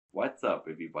What's up,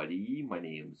 everybody? My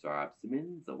name's Rob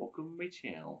Simmons, and welcome to my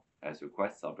channel. As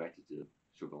requested, I'll react to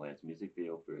Sugarland's music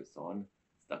video for his song,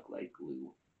 Stuck Like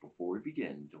Glue. Before we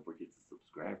begin, don't forget to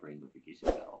subscribe and ring the notification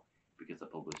bell, because I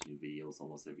publish new videos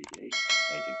almost every day,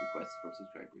 and I take requests from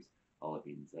subscribers. All that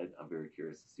being said, I'm very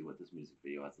curious to see what this music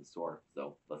video has in store,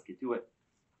 so let's get to it.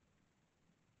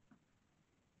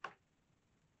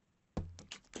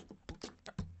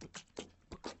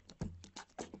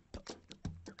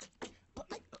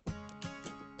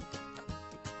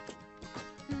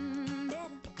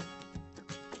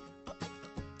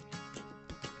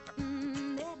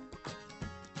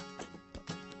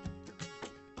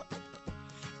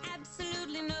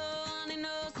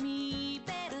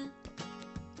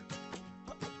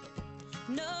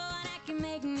 No one that can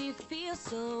make me feel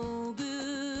so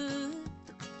good.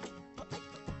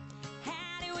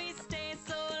 How do we stay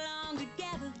so long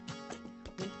together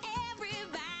when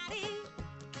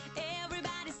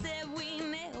everybody said we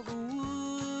never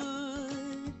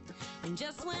would? And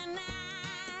just when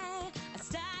I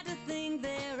start to think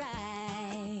they're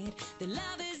right, the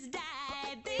love has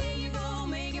died. There you go,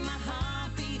 making my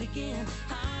heart beat again,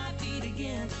 heart beat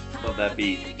again. Love that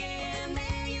beat.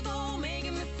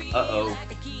 Uh-oh.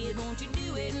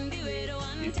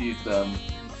 He's She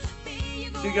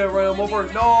gotta run him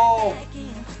over. No!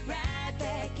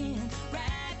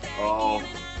 Oh.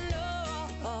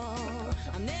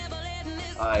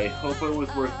 I hope it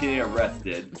was worth getting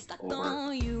arrested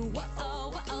over.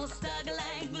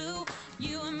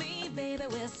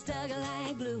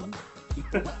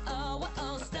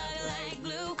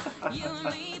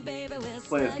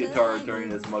 Playing his guitar during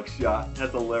his mugshot.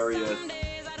 That's hilarious.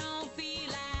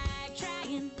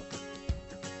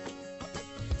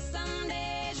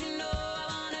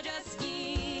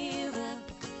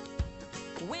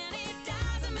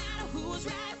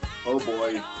 Oh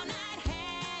boy.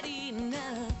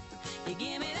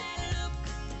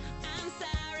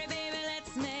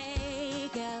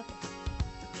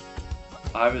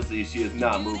 Obviously, she has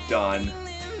not moved on.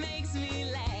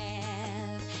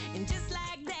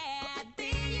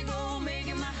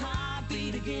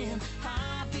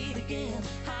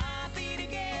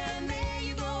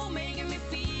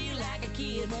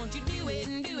 Won't you do it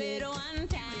and do it one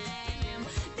time?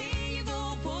 There you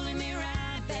go, pulling me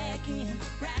right back in,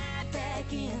 right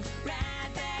back in, right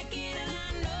back in, and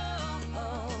I know.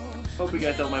 Hope you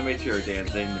guys don't mind my chair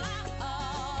dancing.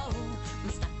 I'm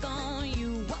stuck on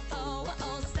you,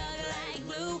 stuck like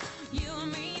glue. You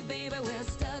and me, baby, we're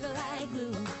stuck like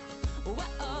glue.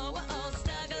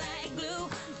 Stuck like glue.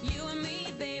 You and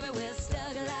me, baby, we're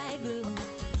stuck like glue.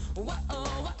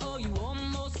 You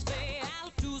almost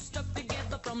fell, two stuck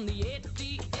together from the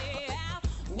ATL.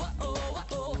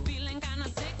 Feeling kinda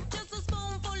sick. Just a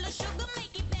spoonful of sugar,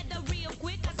 make it better real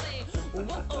quick. I say,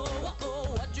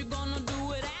 what you gonna do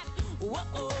with that?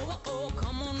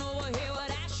 Come on over here with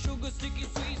that sugar sticky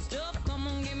sweet stuff. Come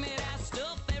on, give me that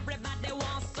stuff. Everybody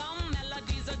wants some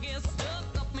melodies that get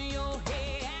stuck up in your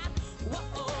head.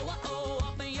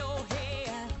 Up in your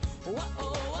head.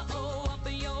 Up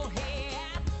in your head.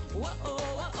 Up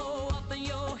in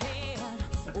your head.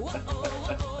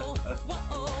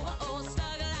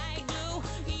 Stuck like glue.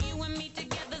 You and me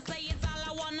together, say it's all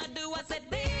I wanna do. I said,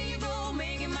 there you go,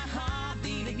 making my heart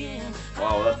beat again.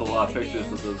 Wow, that's a lot of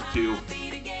pictures of those two.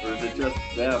 Or is it just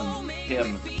them?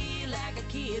 Him?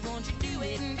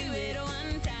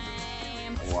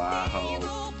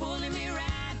 Wow. Pulling me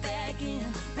right back in,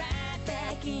 right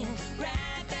back in,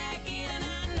 right back in, and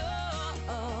I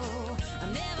know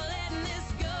I'm never letting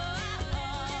this go.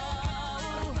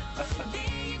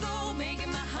 There you go,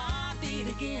 making my heart beat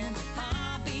again,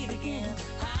 heart beat again,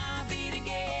 heart beat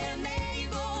again. There you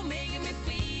go, making me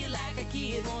feel like a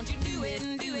kid. Won't you do it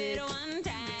and do it one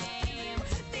time?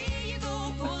 There you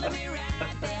go, pulling me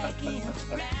right back in,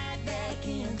 right back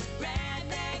in, right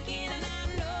back in, and I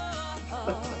know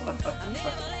I'm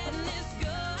never letting this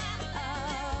go.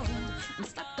 I'm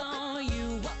stuck on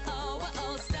you,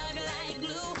 stuck like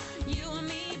glue. You and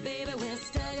me, baby, we're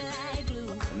stuck like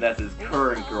glue. And that's his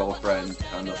current girlfriend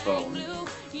on the phone.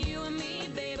 You and me,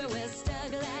 baby, we're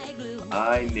stuck like glue.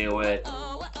 I knew it.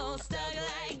 Stuck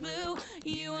like glue.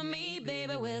 You and me,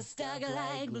 baby, we're stuck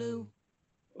like glue.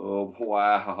 Oh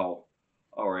wow.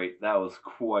 Alright, that was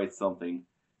quite something.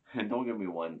 And don't get me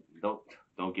wrong,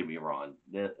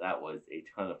 that was a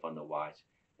ton of fun to watch.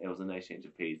 It was a nice change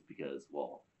of pace because,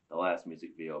 well, the last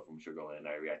music video from Sugarland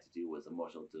I reacted to was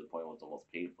emotional to the point where it was almost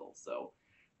painful. So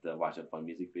to watch a fun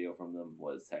music video from them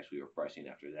was actually refreshing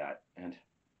after that. And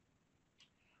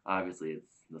obviously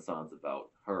the song's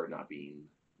about her not being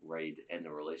ready to end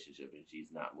the relationship and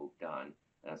she's not moved on.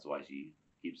 That's why she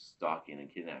keeps stalking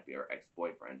and kidnapping her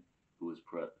ex-boyfriend, who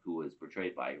was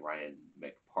portrayed by Ryan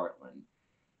McPartlin.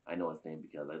 I know his name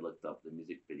because I looked up the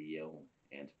music video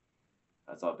and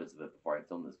I saw bits of it before I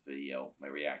filmed this video, my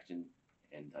reaction,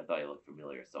 and I thought it looked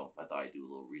familiar, so I thought I'd do a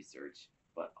little research.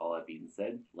 But all that being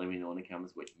said, let me know in the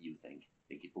comments what you think.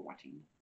 Thank you for watching.